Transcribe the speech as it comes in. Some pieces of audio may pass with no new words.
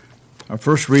Our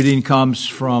first reading comes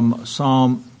from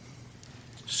Psalm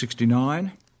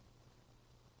 69.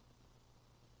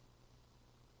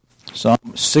 Psalm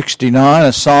 69,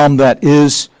 a psalm that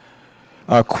is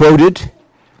quoted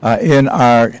in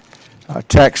our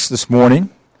text this morning.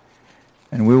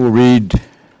 And we will read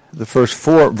the first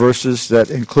 4 verses that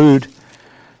include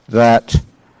that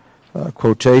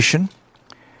quotation.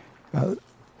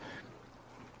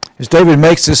 As David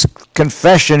makes this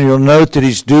confession, you'll note that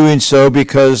he's doing so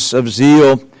because of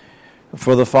zeal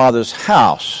for the Father's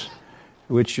house,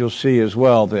 which you'll see as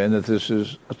well then that this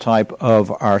is a type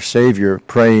of our Savior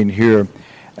praying here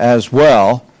as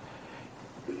well.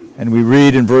 And we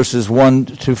read in verses 1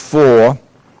 to 4,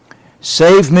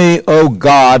 "Save me, O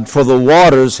God, for the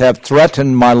waters have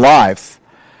threatened my life.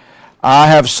 I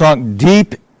have sunk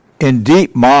deep in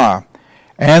deep mire,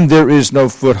 and there is no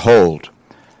foothold.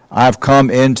 I have come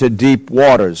into deep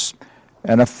waters,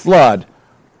 and a flood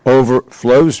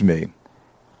overflows me.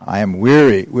 I am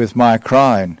weary with my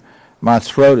crying. My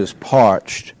throat is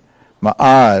parched. My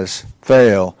eyes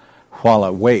fail while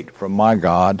I wait for my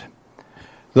God.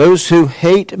 Those who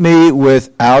hate me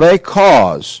without a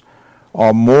cause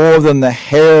are more than the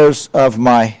hairs of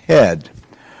my head.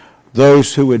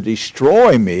 Those who would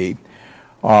destroy me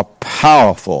are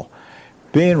powerful,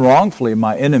 being wrongfully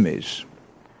my enemies.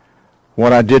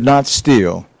 What I did not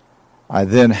steal, I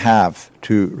then have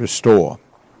to restore."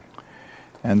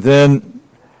 And then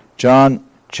John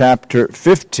chapter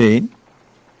 15.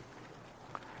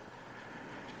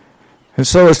 And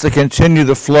so as to continue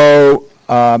the flow,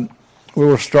 we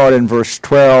will start in verse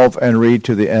 12 and read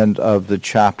to the end of the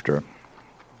chapter.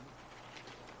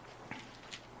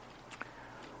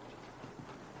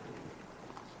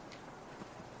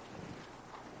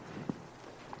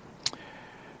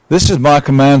 "This is my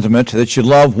commandment, that you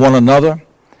love one another,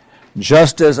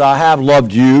 just as I have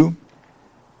loved you.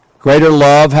 Greater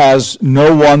love has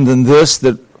no one than this,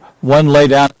 that one lay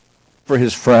down for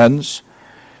his friends.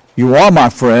 You are my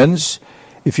friends,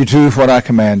 if you do what I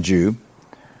command you.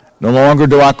 No longer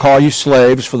do I call you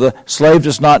slaves, for the slave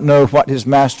does not know what his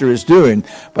master is doing,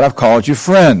 but I've called you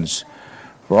friends.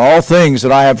 For all things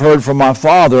that I have heard from my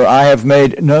Father I have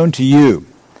made known to you.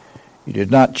 You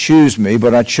did not choose me,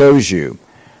 but I chose you,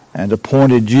 and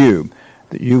appointed you,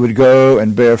 that you would go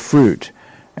and bear fruit,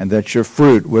 and that your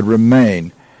fruit would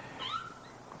remain,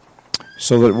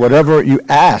 so that whatever you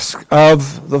ask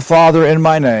of the Father in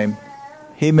my name,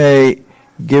 he may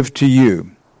give to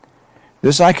you.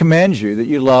 This I command you, that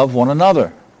you love one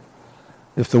another.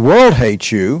 If the world hates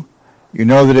you, you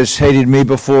know that it's hated me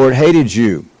before it hated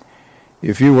you.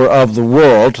 If you were of the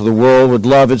world would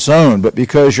love its own. But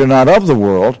because you're not of the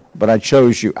world, but I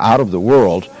chose you out of the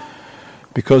world,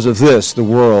 because of this, the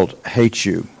world hates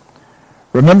you.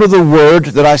 Remember the word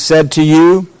that I said to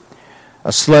you,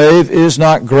 a slave is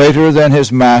not greater than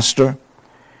his master.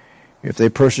 If they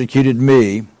persecuted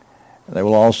me, they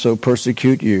will also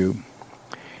persecute you.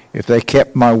 If they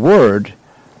kept my word,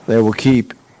 they will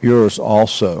keep yours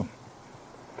also.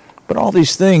 But all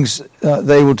these things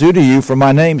they will do to you for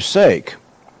my name's sake,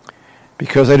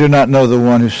 because they do not know the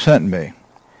one who sent me.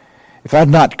 If I had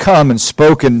not come and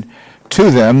spoken to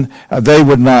them, they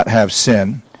would not have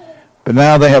sin. But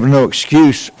now they have no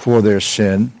excuse for their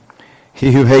sin.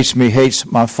 He who hates me hates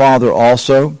my Father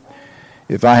also.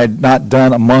 If I had not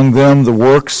done among them the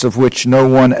works of which no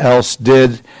one else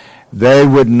did, they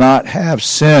would not have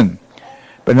sin.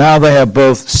 But now they have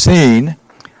both seen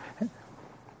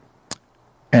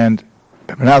and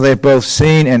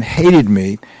hated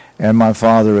me and my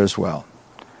Father as well.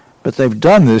 But they've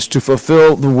done this to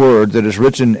fulfill the word that is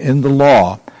written in the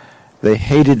law. They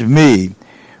hated me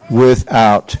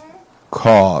without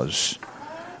cause.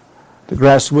 The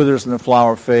grass withers and the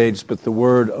flower fades, but the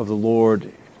word of the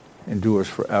Lord endures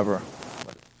forever."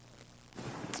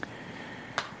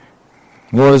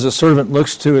 Lord, as a servant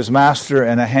looks to his master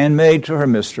and a handmaid to her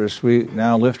mistress, we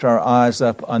now lift our eyes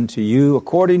up unto you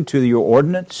according to your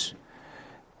ordinance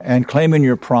and claiming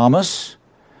your promise.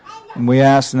 And we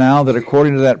ask now that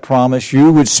according to that promise,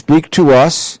 you would speak to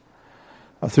us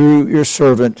through your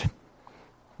servant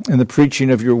in the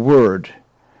preaching of your word,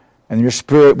 and your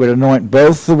Spirit would anoint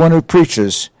both the one who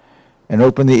preaches and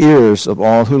open the ears of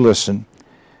all who listen.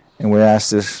 And we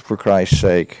ask this for Christ's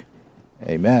sake.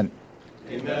 Amen.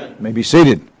 Amen. You may be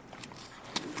seated.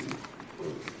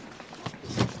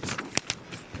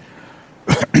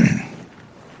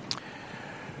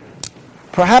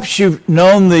 Perhaps you've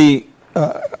known the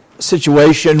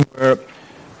situation where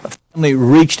a family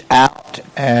reached out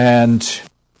and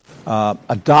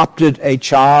adopted a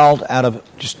child out of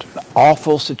just an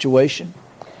awful situation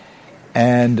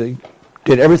and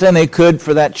did everything they could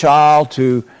for that child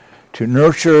to to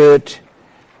nurture it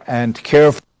and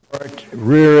care for it,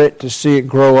 rear it, to see it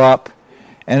grow up.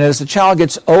 And as the child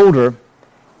gets older,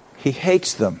 he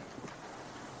hates them.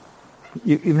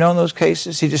 You've known those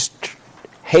cases? He just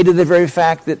hated the very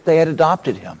fact that they had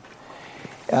adopted him.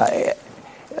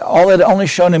 All had only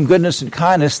shown him goodness and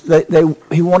kindness.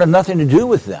 He wanted nothing to do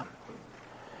with them.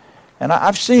 And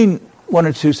I've seen one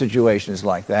or two situations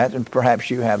like that, and perhaps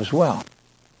you have as well.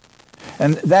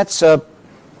 And that's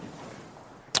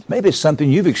maybe it's something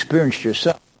you've experienced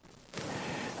yourself.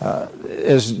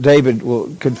 As David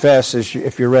will confess,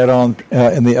 if you read on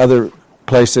in the other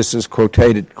place, this is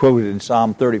quoted in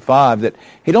Psalm 35, that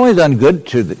he'd only done good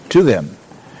to them,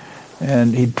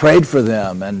 and he'd prayed for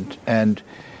them, and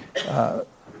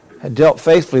had dealt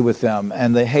faithfully with them,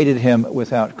 and they hated him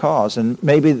without cause. And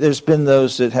maybe there's been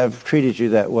those that have treated you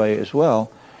that way as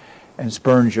well, and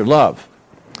spurned your love.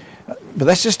 But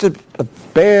that's just a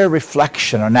bare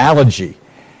reflection, analogy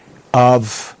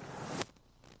of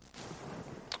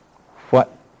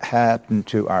what happened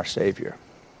to our Savior.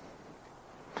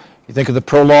 You think of the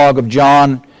prologue of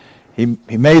John. He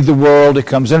made the world. He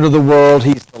comes into the world.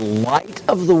 He's the light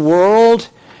of the world,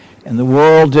 and the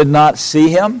world did not see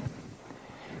him.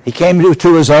 He came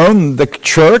to his own, the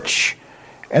church,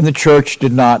 and the church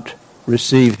did not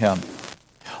receive him.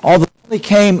 Although he only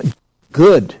came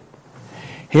good.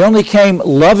 He only came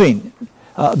loving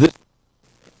this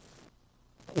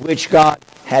which God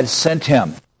had sent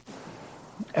him.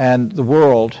 And the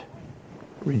world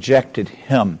rejected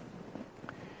him.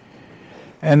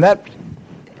 And that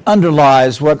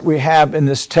underlies what we have in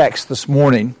this text this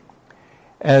morning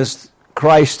as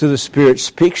Christ through the Spirit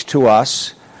speaks to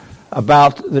us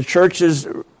about the church's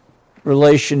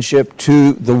relationship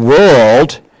to the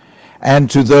world and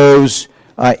to those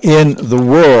in the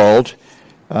world.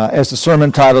 As the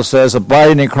sermon title says,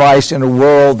 abiding in Christ in a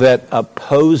world that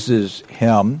opposes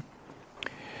him.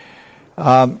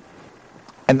 And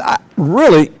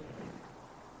really,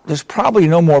 there's probably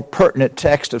no more pertinent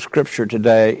text of Scripture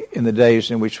today in the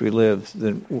days in which we live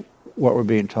than what we're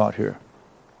being taught here.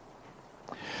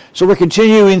 So we're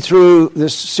continuing through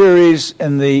this series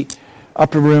in the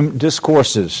Upper Room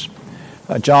Discourses,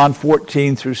 John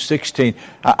 14 through 16.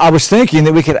 I was thinking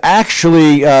that we could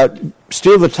actually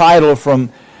steal the title from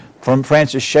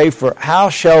Francis Schaeffer, How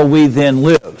Shall We Then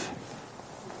Live?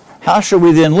 How shall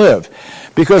we then live?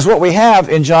 Because what we have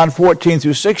in John 14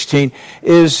 through 16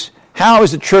 is how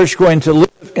is the church going to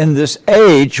live in this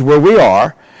age where we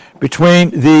are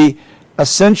between the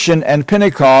ascension and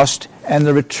Pentecost and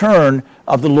the return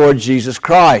of the Lord Jesus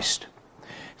Christ.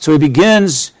 So he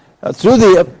begins through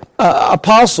the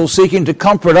apostle seeking to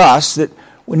comfort us that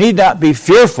we need not be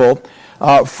fearful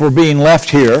for being left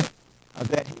here,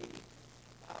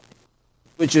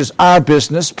 which is our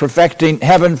business, perfecting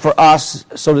heaven for us,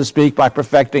 so to speak, by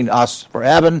perfecting us for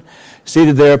heaven,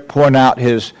 seated there, pouring out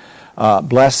his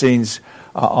blessings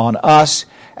on us.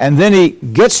 And then he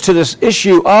gets to this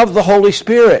issue of the Holy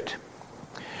Spirit.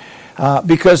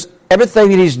 Because everything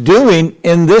that he's doing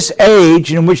in this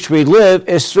age in which we live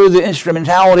is through the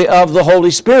instrumentality of the Holy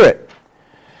Spirit.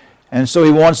 And so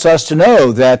he wants us to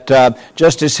know that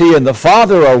just as he and the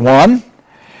Father are one,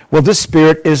 well, the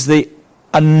Spirit is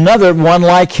another one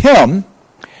like him,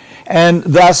 and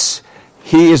thus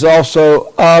he is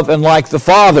also of and like the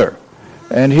Father.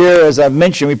 And here, as I've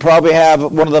mentioned, we probably have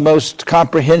one of the most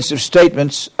comprehensive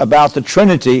statements about the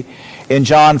Trinity in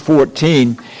John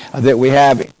 14 that we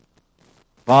have in the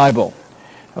Bible,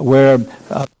 where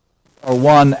are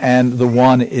one and the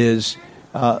one is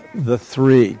the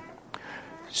three.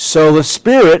 So the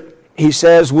Spirit, he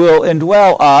says, will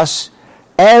indwell us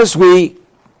as we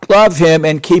love him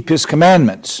and keep his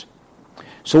commandments.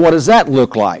 So what does that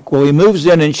look like? Well, he moves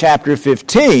in chapter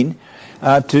 15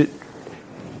 to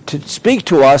speak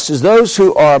to us as those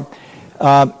who are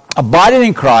abiding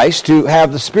in Christ, who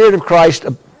have the Spirit of Christ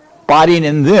abiding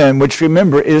in them, which,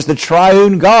 remember, is the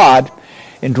triune God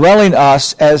indwelling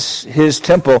us as his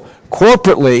temple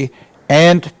corporately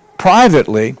and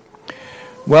privately.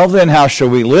 Well, then, how shall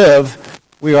we live?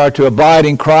 We are to abide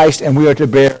in Christ, and we are to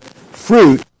bear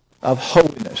fruit of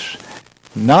holiness.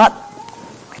 Not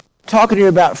talking to you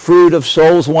about fruit of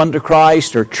souls won to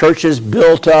Christ or churches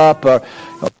built up or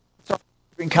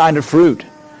different kind of fruit.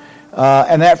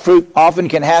 And that fruit often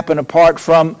can happen apart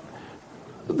from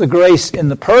the grace in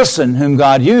the person whom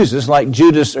God uses, like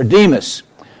Judas or Demas.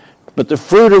 But the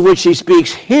fruit of which he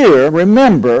speaks here,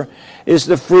 remember, is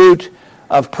the fruit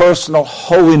of personal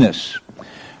holiness.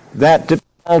 That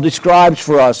Paul describes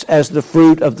for us as the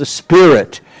fruit of the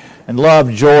Spirit, and love,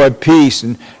 joy, peace,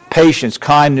 and patience,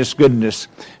 kindness, goodness,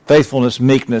 faithfulness,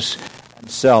 meekness, and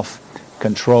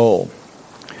self-control.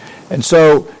 And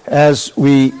so as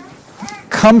we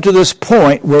come to this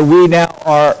point where we now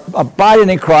are abiding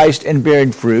in Christ and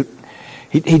bearing fruit,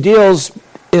 he deals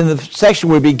in the section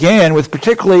we began with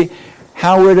particularly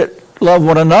how we're to love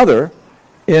one another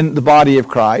in the body of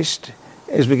Christ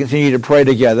as we continue to pray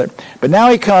together. But now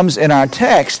he comes in our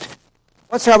text,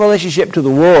 what's our relationship to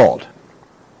the world?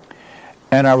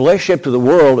 And our relationship to the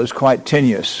world is quite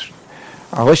tenuous.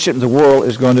 Our relationship to the world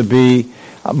is going to be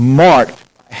marked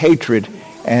by hatred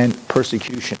and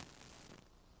persecution.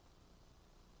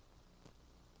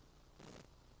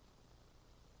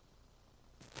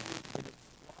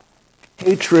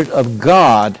 Hatred of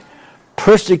God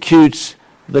persecutes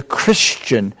the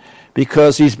Christian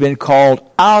because he's been called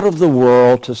out of the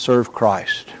world to serve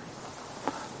Christ.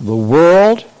 The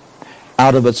world,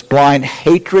 out of its blind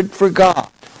hatred for God,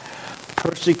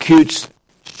 persecutes the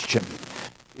Christian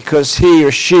because he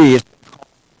or she is called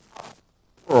out of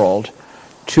the world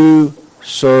to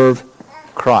serve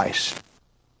Christ.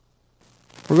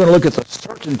 We're going to look at the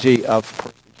certainty of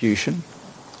persecution,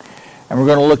 and we're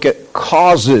going to look at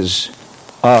causes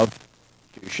of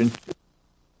persecution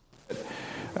that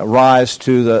rise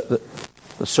to the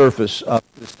surface of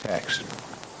this text.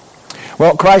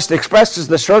 Well, Christ expresses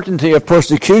the certainty of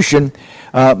persecution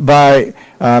by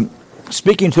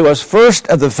speaking to us first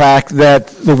of the fact that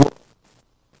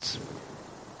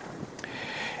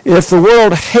if the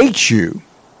world hates you,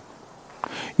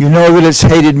 you know that it's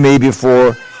hated me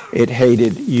before it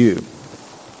hated you.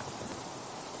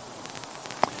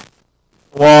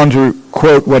 Go on to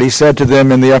quote what he said to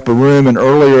them in the upper room and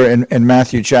earlier in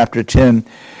Matthew chapter 10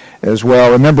 as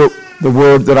well. Remember the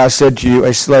word that I said to you,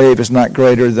 a slave is not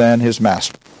greater than his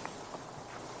master.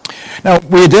 Now,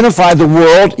 we identified the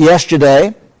world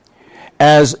yesterday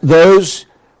as those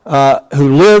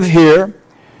who live here,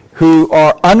 who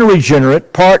are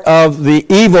unregenerate, part of the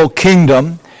evil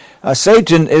kingdom.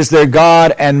 Satan is their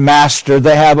god and master.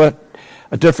 They have a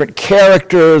different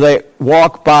character. They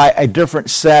walk by a different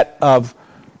set of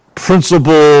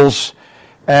principles,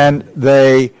 and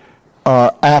they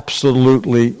are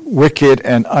absolutely wicked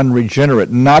and unregenerate.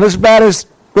 Not as bad as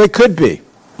they could be.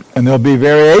 And there'll be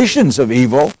variations of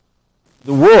evil,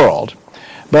 the world.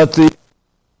 But the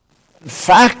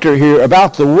factor here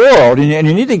about the world, and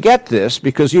you need to get this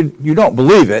because you don't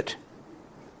believe it,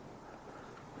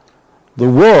 the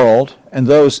world and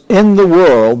those in the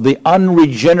world, the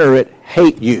unregenerate,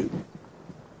 hate you.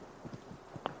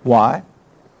 Why?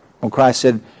 Well, Christ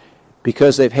said,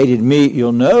 because they've hated me,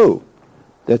 you'll know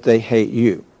that they hate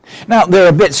you. Now, they're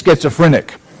a bit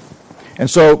schizophrenic. And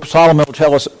so Solomon will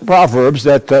tell us in Proverbs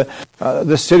that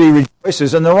the city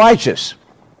rejoices in the righteous.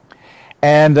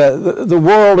 And the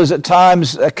world is at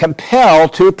times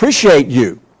compelled to appreciate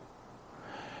you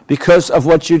because of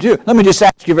what you do. Let me just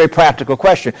ask you a very practical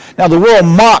question. Now, the world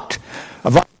mocked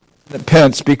Vice President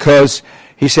Pence because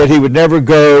he said he would never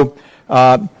go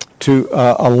to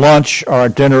a lunch or a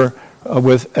dinner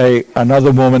with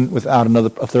another woman without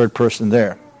a third person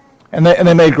there. And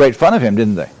they made great fun of him,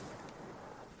 didn't they?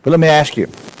 But let me ask you,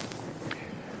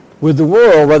 would the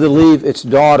world rather leave its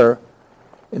daughter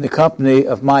in the company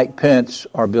of Mike Pence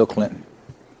or Bill Clinton?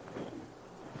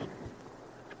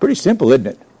 It's pretty simple, isn't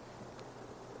it?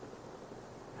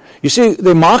 You see,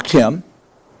 they mocked him,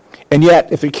 and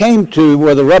yet if it came to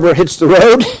where the rubber hits the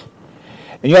road,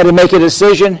 and you had to make a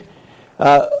decision,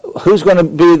 who's going to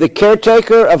be the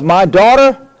caretaker of my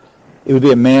daughter? It would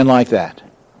be a man like that.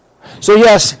 So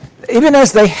yes, even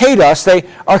as they hate us, they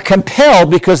are compelled,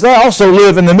 because they also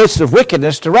live in the midst of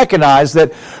wickedness, to recognize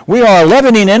that we are a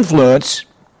leavening influence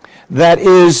that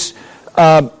is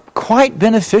quite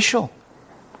beneficial.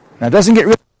 Now, it doesn't get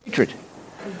rid of hatred,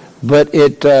 but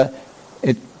it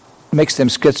makes them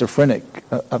schizophrenic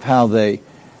of how they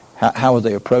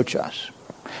approach us.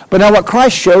 But now what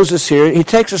Christ shows us here, he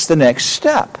takes us the next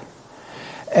step.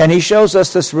 And he shows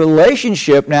us this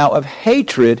relationship now of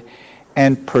hatred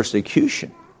and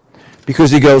persecution.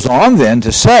 Because he goes on then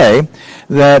to say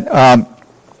that,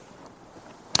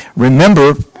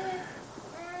 remember,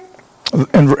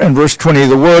 in verse 20,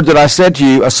 the word that I said to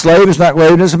you, a slave is not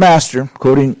greater than his master,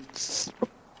 quoting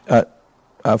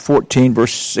 14,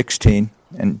 verse 16,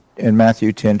 and in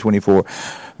Matthew 10:24.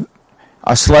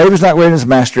 A slave is not greater than his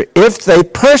master. If they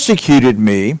persecuted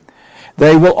me,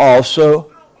 they will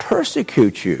also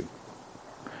persecute you.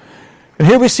 And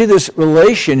here we see this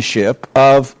relationship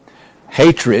of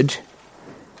hatred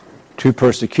to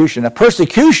persecution. Now,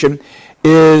 persecution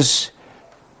is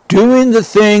doing the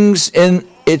things in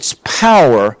its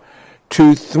power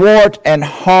to thwart and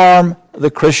harm the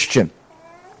Christian.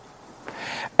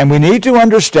 And we need to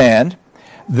understand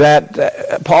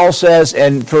that Paul says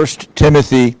in 1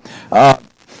 Timothy,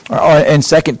 Or in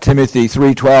 2 Timothy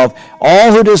 3:12,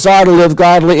 all who desire to live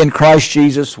godly in Christ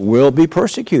Jesus will be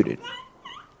persecuted.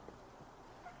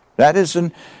 That is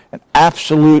an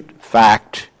absolute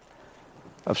fact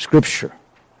of Scripture.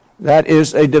 That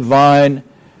is a divine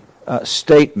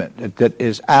statement that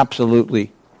is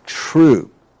absolutely true.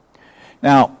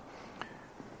 Now,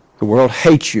 the world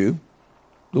hates you.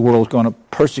 The world is going to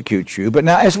persecute you. But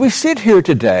now, as we sit here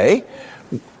today,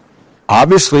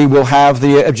 obviously we'll have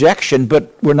the objection,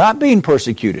 but we're not being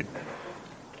persecuted.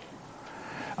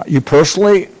 You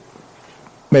personally,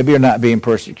 maybe you're not being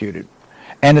persecuted.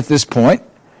 And at this point,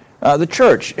 the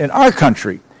church in our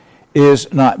country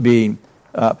is not being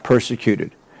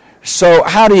persecuted. So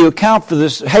how do you account for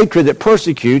this hatred that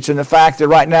persecutes and the fact that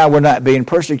right now we're not being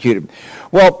persecuted?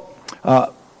 Well,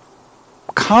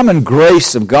 common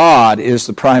grace of God is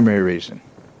the primary reason.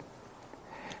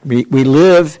 We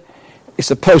live,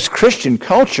 it's a post-Christian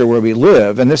culture where we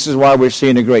live, and this is why we're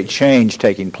seeing a great change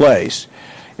taking place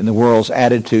in the world's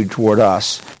attitude toward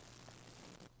us.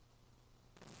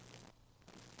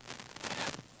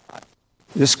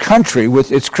 This country,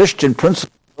 with its Christian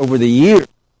principles over the years,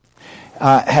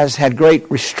 has had great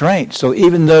restraint. So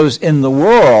even those in the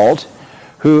world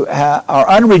who are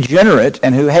unregenerate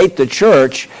and who hate the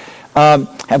church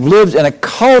have lived in a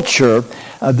culture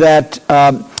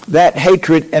that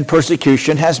hatred and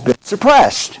persecution has been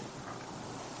suppressed.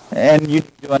 And you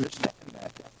need to understand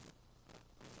that.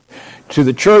 To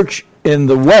the church in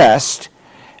the West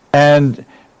and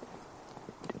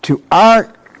to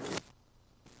our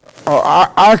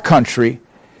country,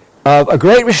 of a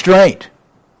great restraint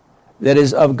that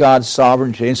is of God's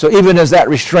sovereignty. And so even as that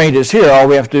restraint is here, all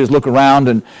we have to do is look around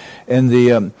and in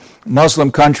the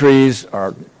Muslim countries,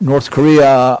 or North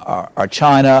Korea, or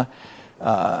China,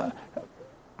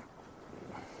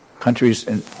 countries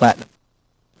in Latin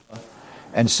America,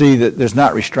 and see that there's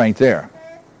not restraint there.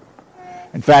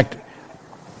 In fact,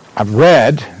 I've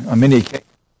read on many occasions,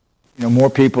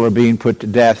 more people are being put to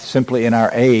death simply in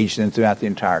our age than throughout the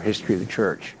entire history of the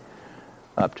church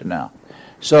up to now.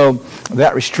 So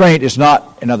that restraint is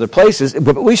not in other places,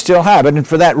 but we still have it. And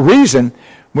for that reason,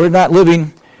 we're not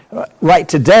living right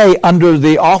today under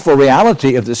the awful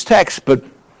reality of this text. But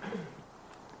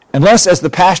unless, as the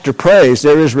pastor prays,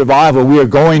 there is revival, we are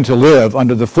going to live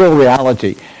under the full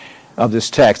reality of this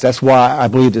text. That's why I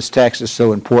believe this text is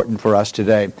so important for us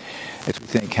today as we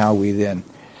think how we then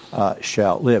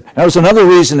shall live. Now, there's another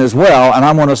reason as well, and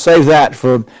I'm going to save that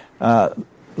for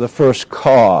the first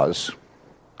cause.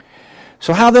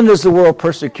 So how then does the world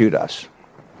persecute us?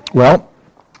 Well,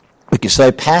 we can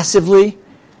say passively,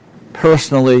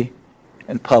 personally,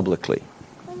 and publicly.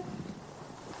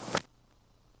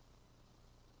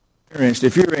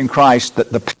 If you're in Christ,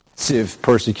 the passive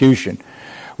persecution,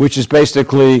 which is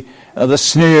basically the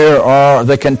sneer or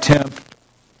the contempt,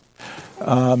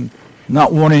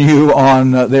 not wanting you on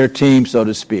their team, so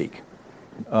to speak,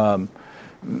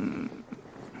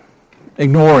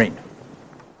 ignoring.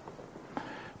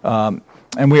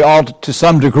 And we all, to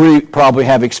some degree, probably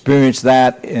have experienced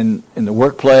that in the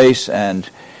workplace and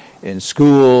in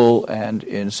school and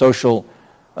in social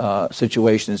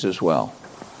situations as well.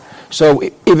 So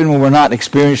even when we're not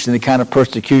experiencing the kind of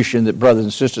persecution that brothers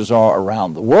and sisters are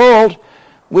around the world,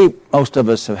 most of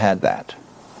us have had that.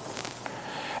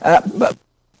 But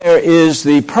there is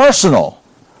the personal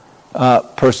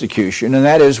persecution, and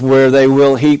that is where they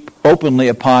will heap openly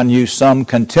upon you some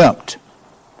contempt.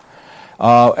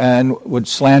 And would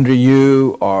slander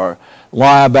you or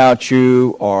lie about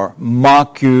you or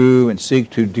mock you and seek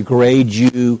to degrade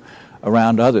you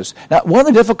around others. Now, one of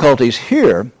the difficulties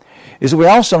here is that we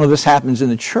also know this happens in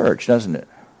the church, doesn't it?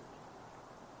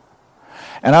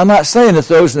 And I'm not saying that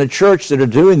those in the church that are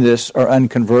doing this are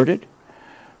unconverted,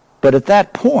 but at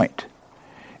that point,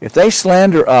 if they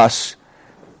slander us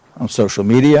on social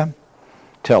media,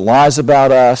 tell lies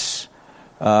about us,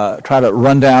 try to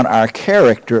run down our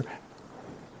character,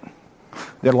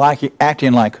 they're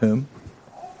acting like whom?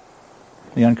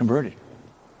 The unconverted.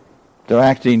 They're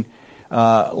acting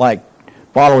like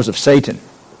followers of Satan.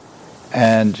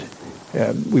 And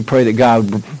we pray that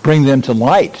God would bring them to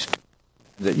light.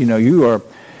 That, you're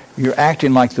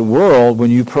acting like the world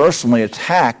when you personally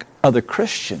attack other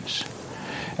Christians.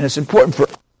 And it's important for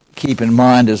us to keep in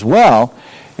mind as well,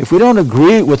 if we don't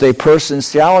agree with a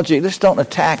person's theology, just don't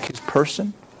attack his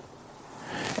person.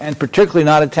 And particularly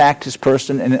not attack his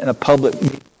person in a public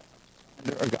meeting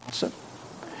or gossip.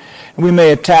 And we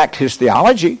may attack his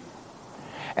theology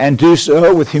and do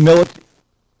so with humility,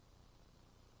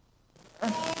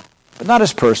 but not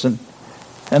his person,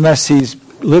 unless he's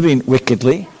living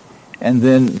wickedly, and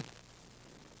then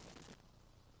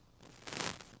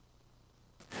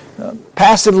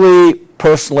passively,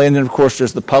 personally, and then, of course,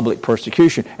 there's the public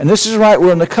persecution. And this is right,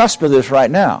 we're on the cusp of this right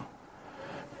now.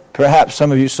 Perhaps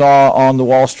some of you saw on the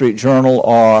Wall Street Journal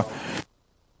or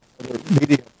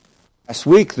media last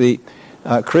week the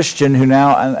Christian who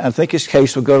now, I think his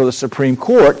case will go to the Supreme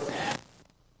Court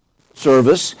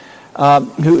service,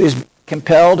 who is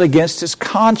compelled against his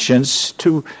conscience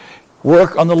to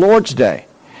work on the Lord's Day.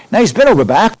 Now, he's been over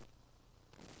back.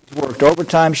 He's worked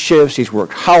overtime shifts. He's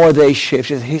worked holiday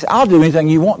shifts. I'll do anything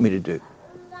you want me to do.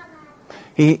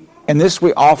 And this,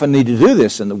 we often need to do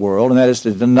this in the world, and that is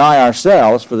to deny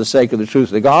ourselves for the sake of the truth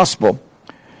of the gospel.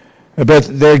 But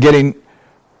they're getting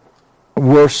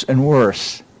worse and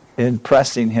worse in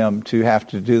pressing him to have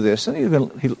to do this. And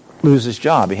he lose his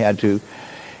job. He had to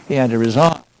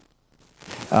resign.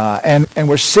 And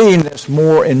we're seeing this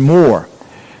more and more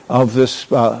of this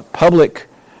public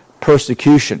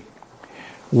persecution,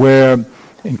 where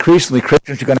increasingly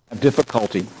Christians are going to have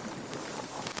difficulty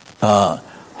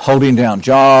holding down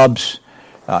jobs,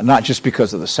 not just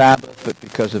because of the Sabbath, but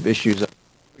because of issues of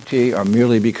liberty, or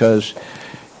merely because,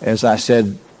 as I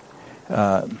said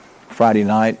Friday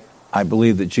night, I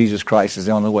believe that Jesus Christ is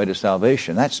the only way to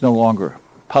salvation. That's no longer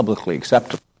publicly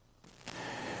acceptable.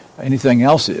 Anything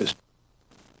else is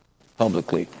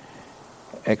publicly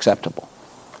acceptable.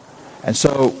 And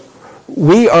so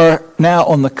we are now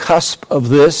on the cusp of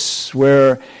this,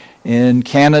 where in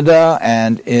Canada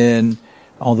and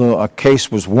although a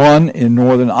case was won in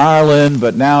Northern Ireland,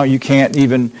 but now you can't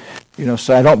even,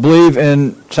 say, I don't believe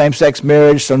in same-sex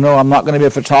marriage, so no, I'm not going to be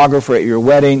a photographer at your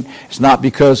wedding. It's not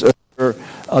because of your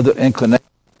other inclination.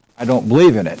 I don't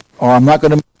believe in it. Or I'm not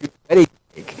going to make you a wedding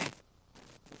cake.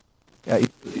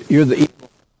 You're the evil.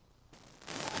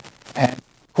 And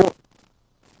of course,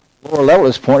 lower level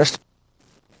is point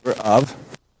of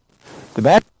the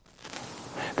bad.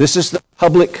 This is the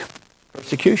public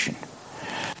persecution.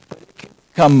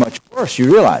 Become much worse. You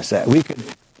realize that. We could,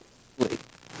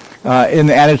 in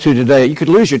the attitude today, you could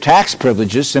lose your tax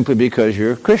privileges simply because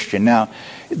you're a Christian. Now,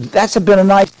 that's been a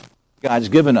nice thing God's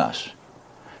given us.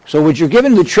 So would your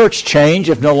giving to the church change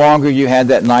if no longer you had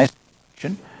that nice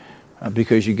position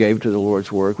because you gave to the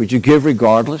Lord's work? Would you give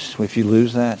regardless if you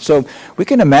lose that? So we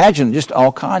can imagine just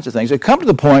all kinds of things. It come to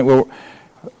the point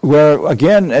where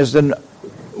again, as in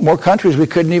more countries, we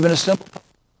couldn't even assemble.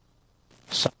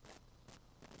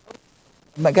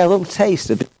 I got a little taste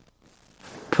of it.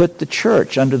 Put the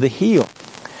church under the heel.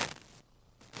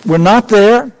 We're not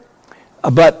there,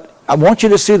 but I want you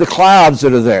to see the clouds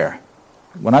that are there.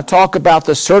 When I talk about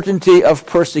the certainty of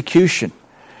persecution,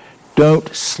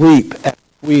 don't sleep at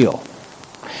the wheel.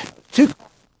 Two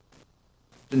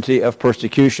certainty of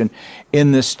persecution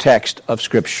in this text of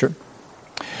Scripture.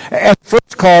 And the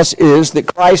first cause is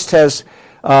that Christ has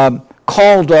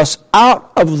called us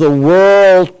out of the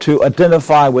world to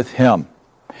identify with Him.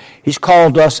 He's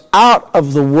called us out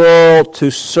of the world to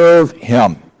serve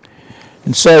Him.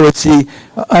 And so as he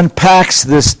unpacks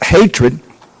this hatred,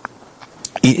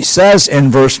 he says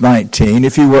in verse 19,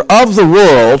 if you were of the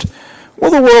world, well,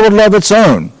 the world would love its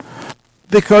own.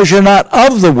 Because you're not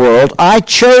of the world, I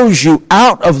chose you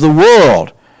out of the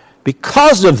world.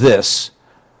 Because of this,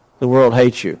 the world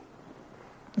hates you.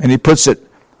 And he puts it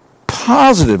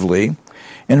positively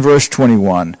in verse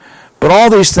 21. But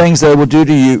all these things they will do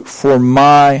to you for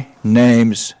my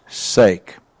name's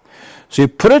sake. So you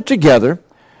put it together.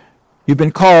 You've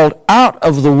been called out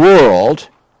of the world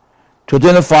to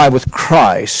identify with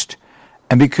Christ.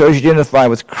 And because you identify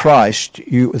with Christ,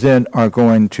 you then are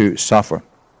going to suffer.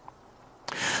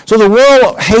 So the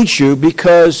world hates you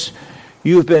because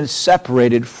you've been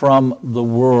separated from the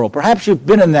world. Perhaps you've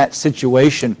been in that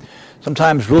situation,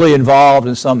 sometimes really involved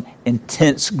in some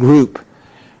intense group,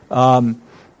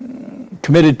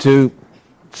 committed to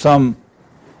some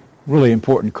really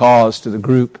important cause to the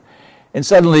group, and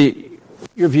suddenly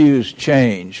your views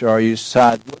change, or you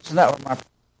decide, isn't that what my...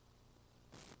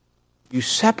 You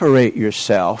separate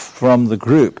yourself from the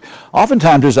group.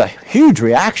 Oftentimes there's a huge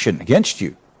reaction against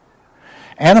you.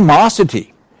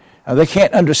 Animosity. They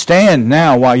can't understand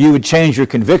now why you would change your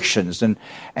convictions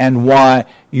and why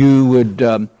you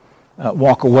would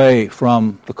walk away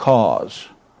from the cause.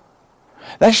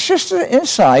 That's just an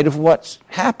insight of what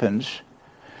happens.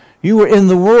 You were in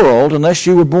the world unless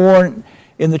you were born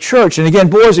in the church. And again,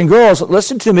 boys and girls,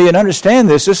 listen to me and understand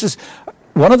this. This is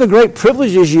one of the great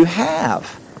privileges you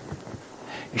have.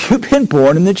 You've been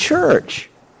born in the church.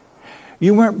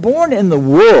 You weren't born in the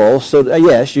world, so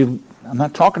yes, I'm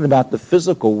not talking about the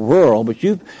physical world, but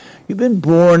you've been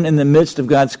born in the midst of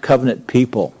God's covenant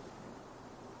people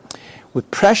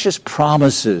with precious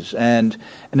promises and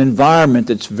an environment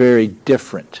that's very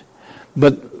different.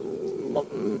 But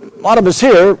lot of us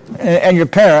here, and your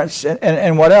parents,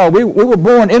 and what else, we were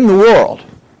born in the world.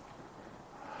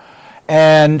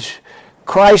 And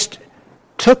Christ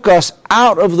took us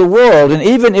out of the world. And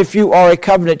even if you are a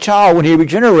covenant child, when he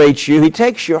regenerates you, he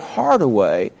takes your heart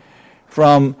away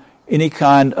from any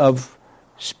kind of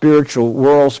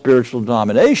spiritual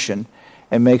domination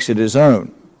and makes it his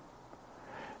own.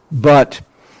 But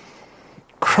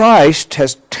Christ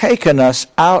has taken us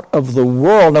out of the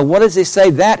world. Now, what does he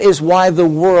say? That is why the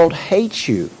world hates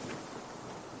you.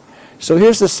 So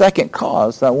here's the second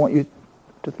cause that I want you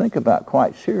to think about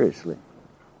quite seriously.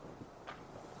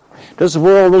 Does the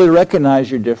world really recognize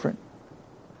you're different?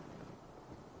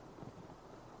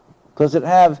 Does it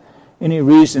have any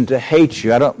reason to hate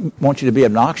you? I don't want you to be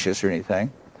obnoxious or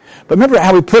anything. But remember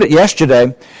how we put it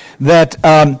yesterday,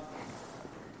 that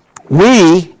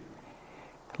we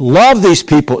love these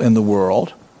people in the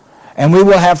world, and we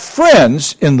will have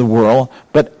friends in the world,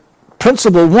 but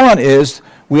principle one is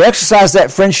we exercise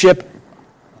that friendship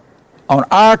on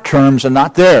our terms and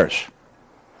not theirs.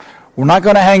 We're not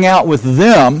going to hang out with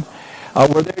them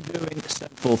where they're doing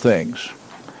sinful things.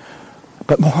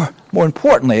 But more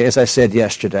importantly, as I said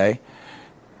yesterday,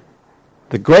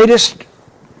 the greatest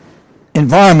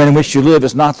environment in which you live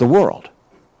is not the world.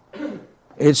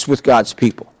 It's with God's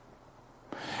people.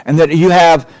 And that you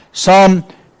have some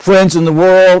friends in the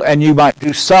world and you might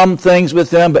do some things with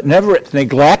them, but never at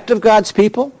neglect of God's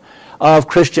people, of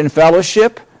Christian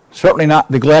fellowship, certainly not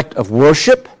neglect of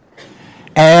worship.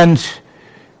 And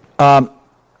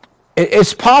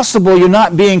it's possible you're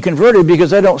not being converted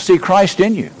because they don't see Christ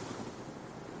in you.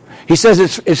 He says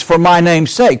it's for my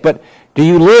name's sake, but do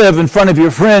you live in front of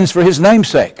your friends for his name's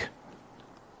sake?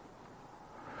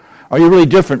 Are you really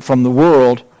different from the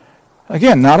world?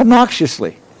 Again, not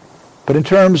obnoxiously, but in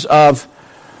terms of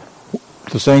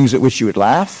the things at which you would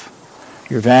laugh,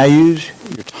 your values,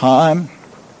 your time.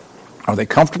 Are they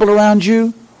comfortable around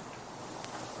you?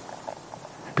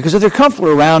 Because if they're comfortable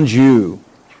around you,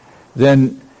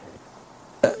 then,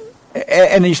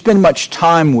 and you spend much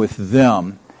time with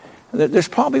them, there's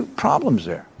probably problems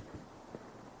there.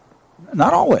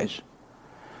 Not always.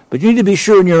 But you need to be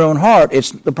sure in your own heart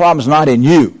the problem's not in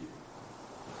you,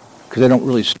 because they don't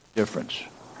really see the difference.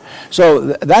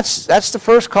 So that's the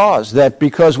first cause, that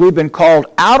because we've been called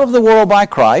out of the world by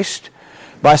Christ,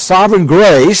 by sovereign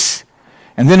grace,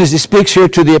 and then as he speaks here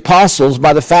to the apostles,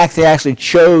 by the fact they actually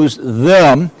chose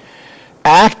them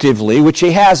actively, which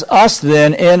he has us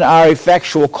then in our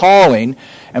effectual calling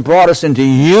and brought us into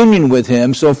union with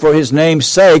him. So for his name's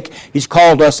sake, he's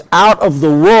called us out of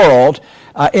the world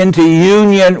into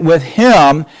union with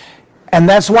him, and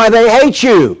that's why they hate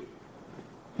you.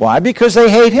 Why? Because they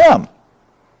hate him.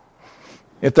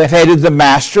 If they've hated the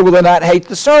master, will they not hate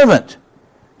the servant?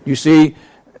 You see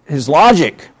his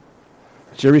logic.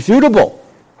 It's irrefutable.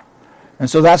 And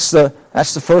so that's the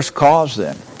first cause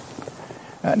then.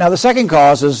 Now the second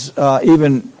cause is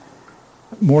even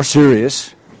more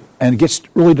serious and gets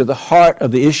really to the heart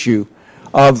of the issue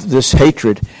of this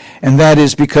hatred, and that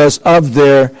is because of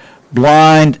their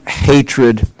blind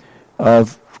hatred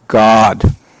of God.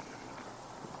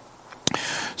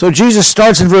 So Jesus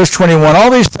starts in verse 21,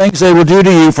 all these things they will do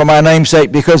to you for my name's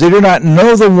sake, because they do not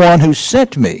know the one who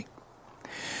sent me.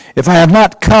 If I had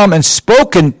not come and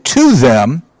spoken to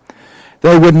them,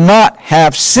 they would not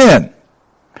have sin.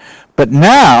 But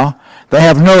now they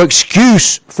have no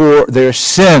excuse for their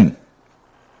sin.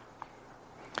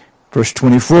 Verse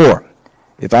 24,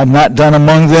 if I had not done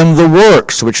among them the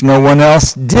works which no one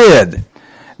else did,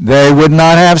 they would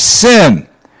not have sin.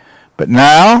 But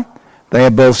now they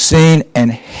have both seen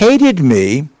and hated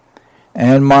me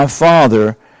and my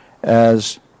Father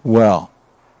as well.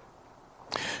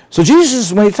 So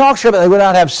Jesus, when he talks about they would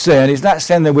not have sin, he's not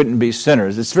saying they wouldn't be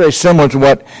sinners. It's very similar to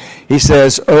what he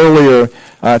says earlier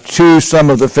to some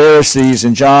of the Pharisees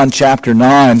in John chapter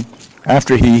 9,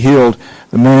 after he healed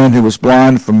the man who was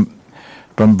blind from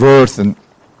birth. And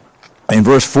in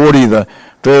verse 40, the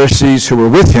Pharisees who were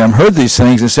with him heard these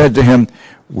things and said to him,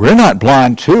 we're not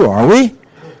blind too, are we?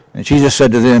 And Jesus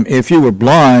said to them, if you were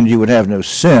blind, you would have no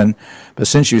sin. But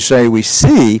since you say, we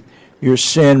see, your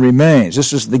sin remains.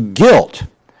 This is the guilt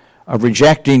of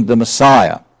rejecting the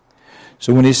Messiah.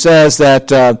 So when he says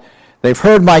that they've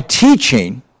heard my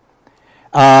teaching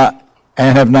and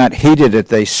have not heeded it,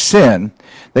 they sin.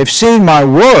 They've seen my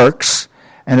works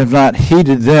and have not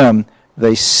heeded them,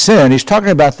 they sin. He's talking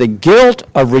about the guilt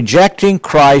of rejecting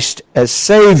Christ as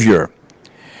Savior.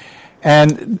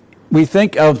 And we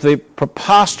think of the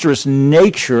preposterous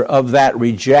nature of that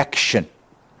rejection.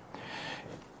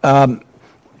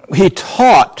 He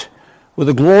taught with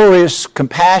a glorious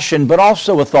compassion, but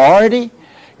also authority.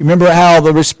 remember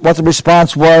what the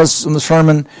response was in the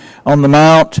Sermon on the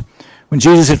Mount? When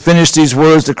Jesus had finished these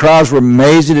words, the crowds were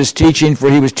amazed at his teaching,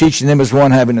 for he was teaching them as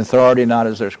one having authority, not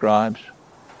as their scribes.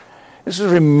 This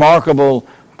is a remarkable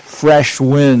fresh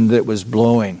wind that was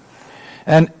blowing.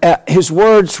 And his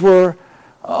words were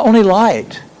only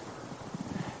light.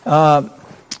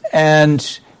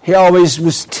 And he always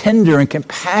was tender and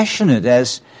compassionate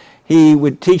as he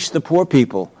would teach the poor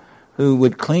people who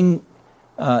would cling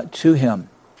to him.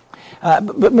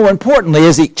 But more importantly,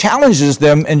 as he challenges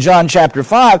them in John chapter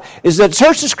 5, is that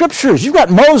search the Scriptures. You've got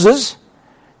Moses.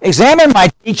 Examine my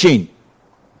teaching.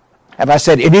 Have I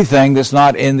said anything that's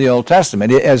not in the Old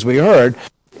Testament? As we heard,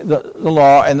 the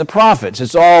law and the prophets.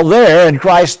 It's all there, and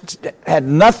Christ had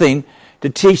nothing to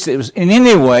teach that was in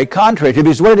any way contrary to it.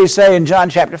 Because what did he say in John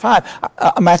chapter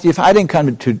 5? Matthew 5, I didn't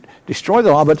come to destroy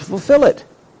the law, but to fulfill it.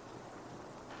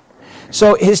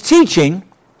 So his teaching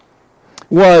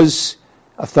was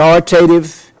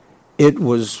authoritative, it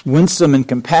was winsome and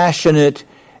compassionate,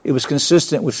 it was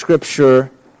consistent with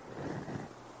Scripture,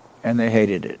 and they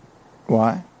hated it.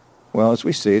 Why? Well, as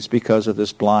we see, it's because of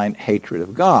this blind hatred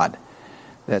of God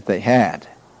that they had.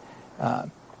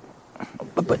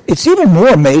 But it's even more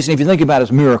amazing if you think about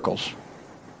his miracles.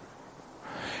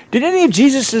 Did any of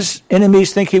Jesus'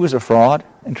 enemies think he was a fraud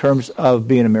in terms of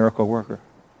being a miracle worker?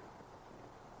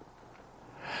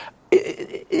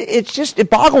 It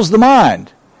boggles the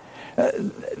mind.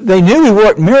 They knew he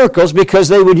worked miracles because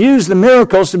they would use the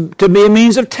miracles to be a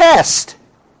means of test.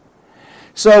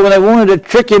 So when they wanted to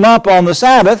trick him up on the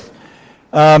Sabbath,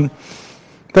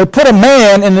 they put a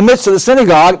man in the midst of the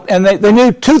synagogue, and they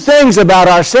knew two things about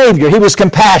our Savior. He was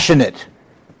compassionate.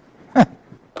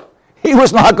 He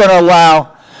was not going to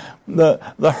allow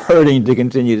the hurting to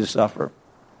continue to suffer.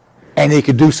 And he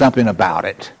could do something about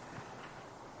it.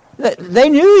 They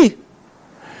knew he.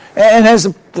 And as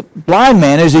the blind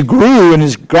man, as he grew in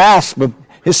his grasp of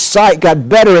his sight got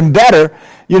better and better,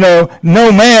 no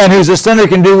man who's a sinner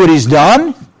can do what he's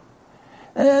done.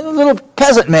 And the little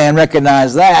peasant man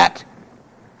recognized that.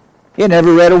 He had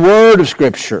never read a word of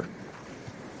Scripture.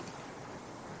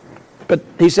 But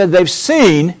he said, they've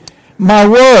seen my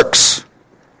works.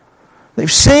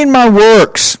 They've seen my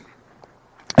works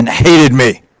and hated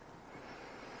me.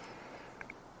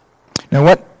 Now,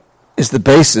 what is the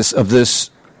basis of this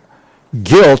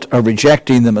guilt of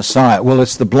rejecting the Messiah? Well,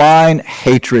 it's the blind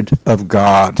hatred of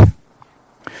God.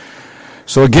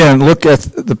 So again, look at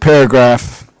the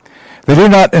paragraph. They do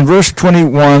not, in verse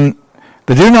 21,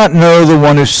 they do not know the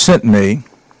one who sent me.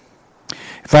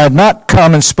 If I had not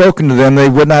come and spoken to them, they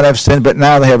would not have sinned, but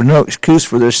now they have no excuse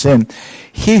for their sin.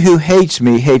 He who hates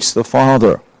me hates the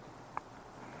Father.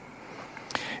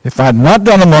 If I had not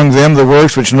done among them the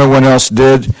works which no one else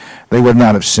did, they would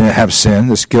not have sinned,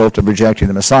 this guilt of rejecting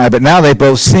the Messiah. But now they've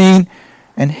both seen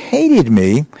and hated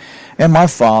me and my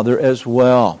Father as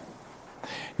well.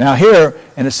 Now here,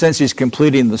 in a sense, he's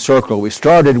completing the circle. We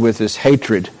started with this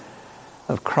hatred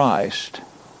of Christ.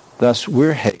 Thus,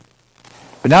 we're hated.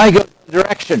 But now he goes the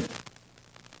direction.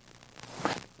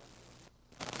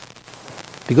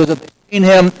 Because if they've seen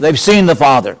him, they've seen the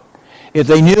Father. If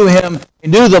they knew him, they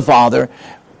knew the Father.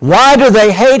 Why do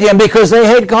they hate him? Because they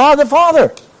hate God the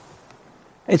Father.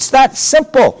 It's that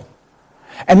simple.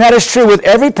 And that is true with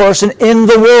every person in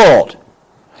the world.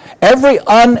 Every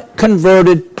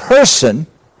unconverted person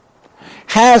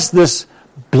has this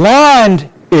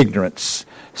blind ignorance,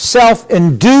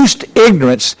 self-induced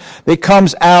ignorance that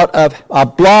comes out of a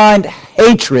blind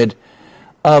hatred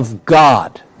of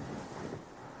God.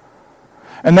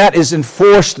 And that is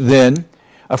enforced then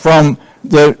from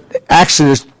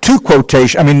there's two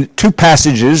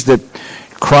passages that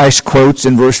Christ quotes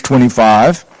in verse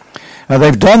 25.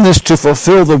 They've done this to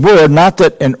fulfill the word, not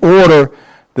that in order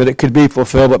that it could be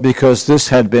fulfilled, but because this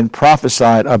had been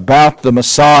prophesied about the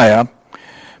Messiah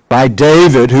by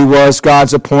David, who was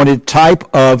God's appointed type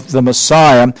of the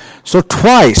Messiah. So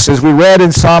twice, as we read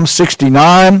in Psalm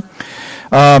 69,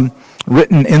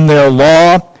 written in their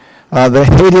law, they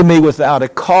hated me without a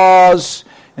cause.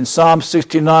 In Psalm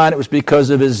 69, it was because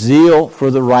of his zeal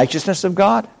for the righteousness of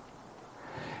God.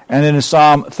 And then in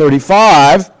Psalm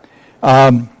 35,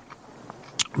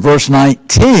 verse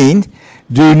 19,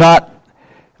 do not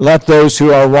let those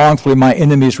who are wrongfully my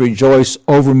enemies rejoice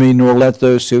over me, nor let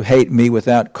those who hate me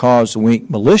without cause wink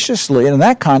maliciously. And in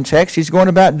that context, he's going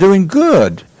about doing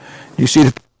good. You see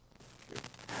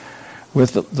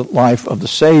with the life of the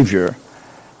Savior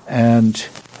and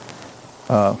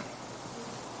the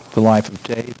life of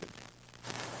David.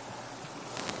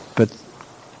 But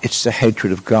it's the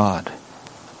hatred of God.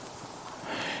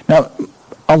 Now,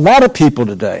 a lot of people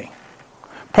today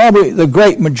probably the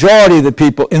great majority of the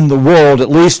people in the world, at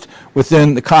least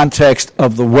within the context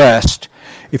of the West,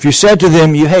 if you said to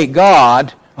them, you hate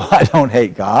God, well, I don't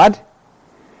hate God.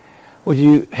 Well, do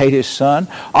you hate His Son?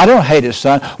 I don't hate His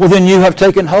Son. Well, then you have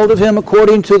taken hold of Him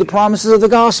according to the promises of the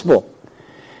gospel.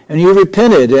 And you've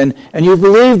repented, and you've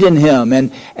believed in Him,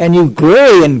 and you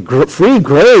glory in free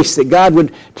grace that God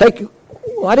would take you.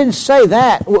 Well, I didn't say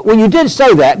that. Well, you did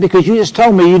say that because you just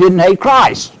told me you didn't hate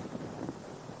Christ.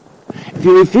 If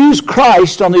you refuse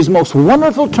Christ on these most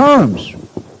wonderful terms,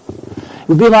 it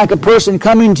would be like a person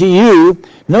coming to you,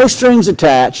 no strings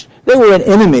attached. They were an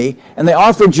enemy, and they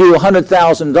offered you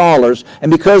 $100,000,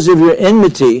 and because of your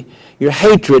enmity, your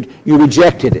hatred, you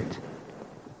rejected it.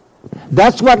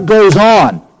 That's what goes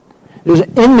on. There's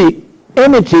an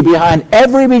enmity behind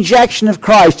every rejection of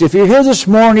Christ. If you're here this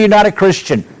morning, you're not a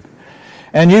Christian,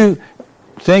 and you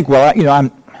think, well,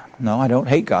 I don't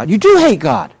hate God. You do hate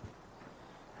God.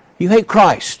 You hate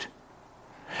Christ.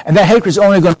 And that hatred is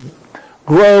only going to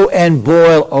grow and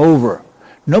boil over.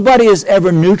 Nobody is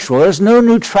ever neutral. There's no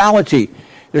neutrality.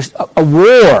 There's a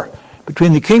war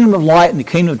between the kingdom of light and the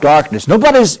kingdom of darkness.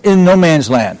 Nobody's in no man's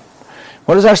land.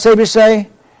 What does our Savior say?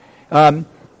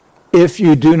 If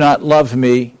you do not love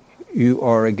me, you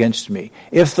are against me.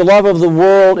 If the love of the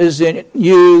world is in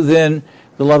you, then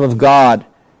the love of God,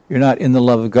 you're not in the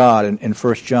love of God in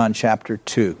 1 John chapter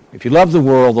 2. If you love the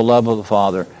world, the love of the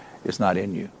Father is not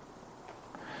in you.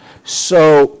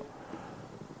 So,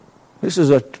 this is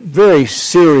a very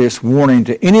serious warning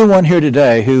to anyone here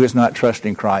today who is not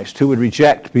trusting Christ, who would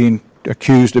reject being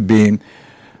accused of being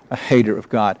a hater of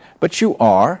God. But you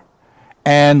are,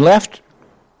 and left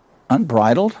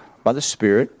unbridled by the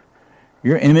Spirit,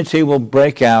 your enmity will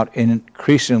break out in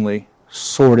increasingly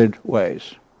sordid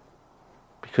ways.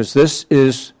 Because this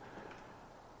is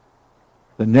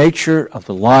the nature of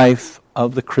the life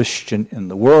of the Christian in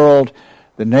the world,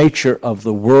 the nature of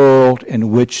the world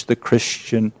in which the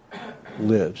Christian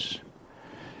lives.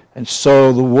 And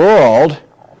so the world,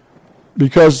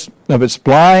 because of its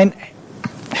blind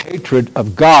hatred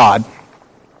of God,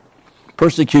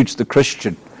 persecutes the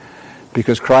Christian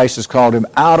because Christ has called him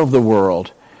out of the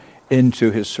world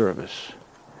into His service.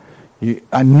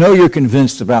 I know you're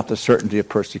convinced about the certainty of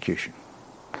persecution.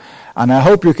 And I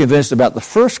hope you're convinced about the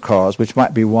first cause, which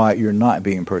might be why you're not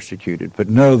being persecuted, but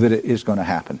know that it is going to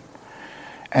happen.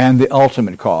 And the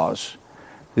ultimate cause.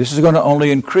 This is going to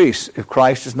only increase if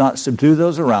Christ does not subdue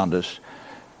those around us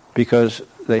because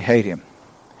they hate Him.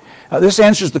 This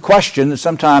answers the question that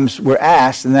sometimes we're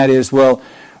asked, and that is, well,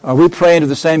 are we praying to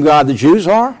the same God the Jews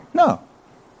are? No.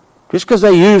 Just because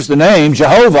they use the name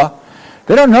Jehovah,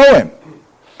 they don't know Him.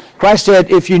 Christ said,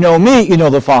 if you know me, you know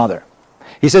the Father.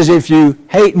 He says, if you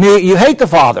hate me, you hate the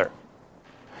Father.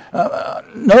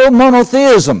 No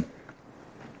monotheism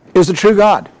is the true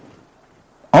God.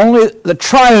 Only the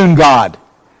triune God,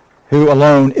 who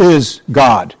alone is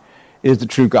God, is the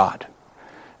true God.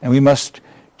 And we must,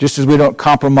 just as we don't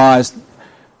compromise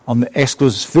on the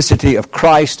exclusivity of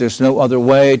Christ, there's no other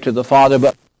way to the Father,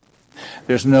 but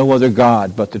there's no other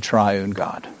God but the triune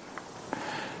God.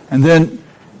 And then,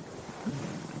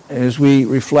 as we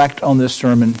reflect on this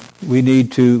sermon, we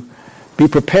need to be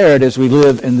prepared as we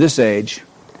live in this age.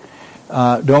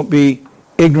 Don't be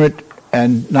ignorant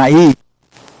and naive.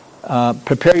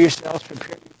 Prepare yourselves,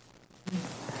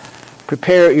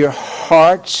 prepare your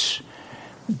hearts.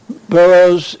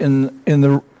 Burroughs in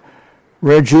the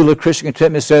Rare Jewel of Christian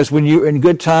Contentment says, when you're in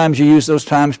good times, you use those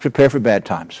times, prepare for bad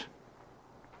times.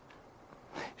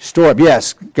 Store up,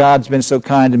 yes, God's been so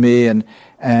kind to me, and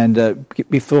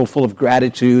be full of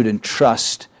gratitude and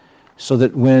trust, so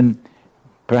that when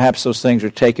perhaps those things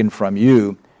are taken from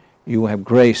you, you will have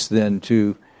grace then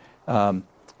to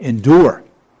endure.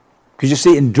 Because you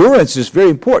see, endurance is very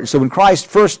important. So when Christ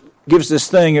first gives this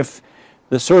thing, if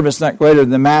the servant's not greater than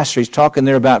the master, He's talking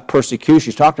there about persecution.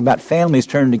 He's talking about families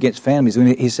turning against families. When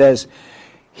He says,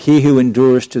 he who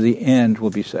endures to the end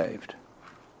will be saved.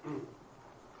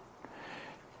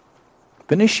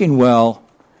 Finishing well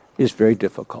is very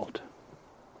difficult.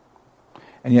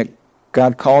 And yet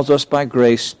God calls us by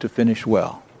grace to finish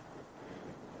well.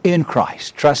 In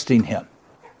Christ, trusting Him.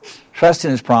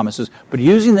 Trusting His promises, but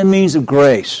using the means of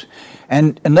grace.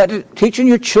 And teaching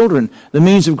your children the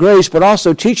means of grace, but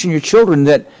also teaching your children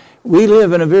that we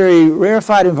live in a very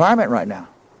rarefied environment right now.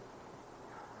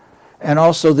 And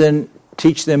also then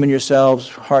teach them and yourselves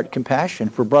heart compassion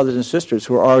for brothers and sisters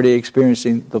who are already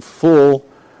experiencing the full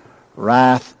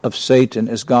wrath of Satan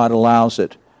as God allows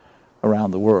it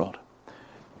around the world.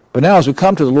 But now as we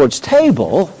come to the Lord's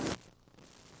table,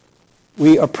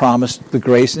 we are promised the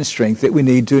grace and strength that we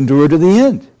need to endure to the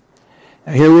end.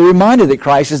 And here we're reminded that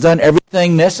Christ has done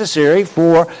everything necessary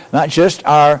for not just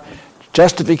our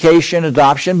justification,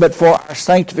 adoption, but for our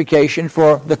sanctification,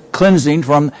 for the cleansing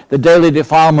from the daily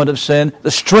defilement of sin,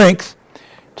 the strength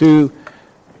to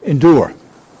endure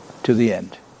to the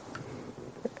end.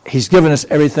 He's given us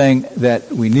everything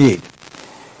that we need.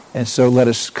 And so let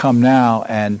us come now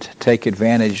and take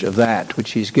advantage of that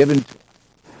which He's given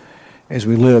as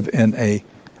we live in a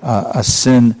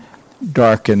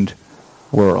sin-darkened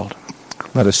world.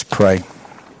 Let us pray.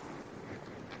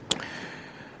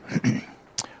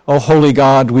 Oh, holy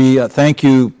God, we thank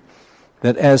You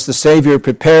that as the Savior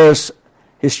prepares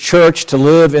His church to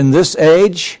live in this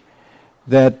age,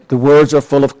 that the words are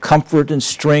full of comfort and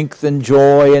strength and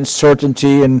joy and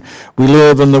certainty, and we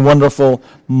live in the wonderful,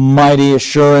 mighty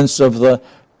assurance of the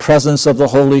presence of the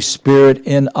Holy Spirit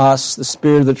in us, the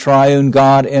Spirit of the triune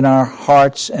God in our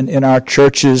hearts and in our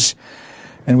churches.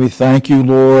 And we thank You,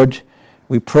 Lord.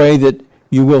 We pray that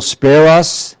You will spare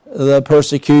us the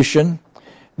persecution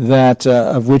that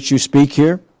of which You speak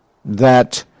here,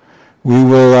 that we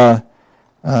will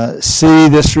see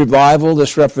this revival,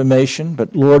 this reformation.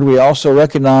 But Lord, we also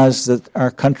recognize that our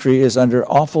country is under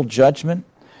awful judgment,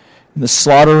 the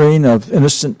slaughtering of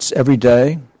innocents every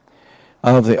day,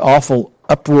 of the awful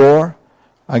uproar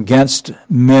against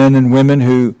men and women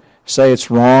who say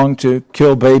it's wrong to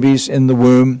kill babies in the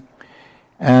womb.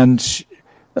 And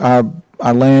our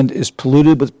land is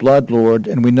polluted with blood, Lord,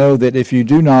 and we know that if You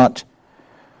do not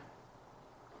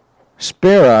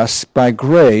spare us by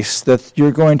grace, that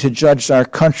You're going to judge our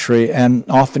country, and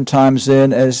oftentimes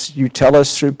then, as You tell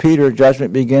us through Peter,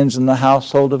 judgment begins in the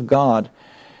household of God.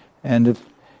 And if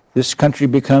this country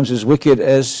becomes as wicked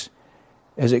as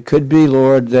it could be,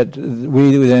 Lord, that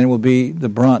we then will be the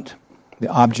brunt, the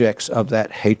objects of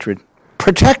that hatred.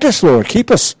 Protect us, Lord.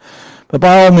 Keep us. But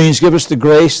by all means, give us the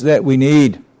grace that we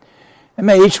need. And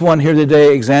may each one here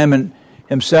today examine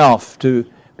himself to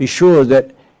be sure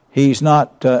that he's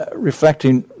not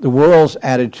reflecting the world's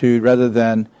attitude rather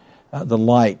than the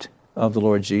light of the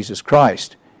Lord Jesus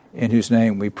Christ, in whose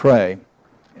name we pray.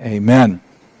 Amen.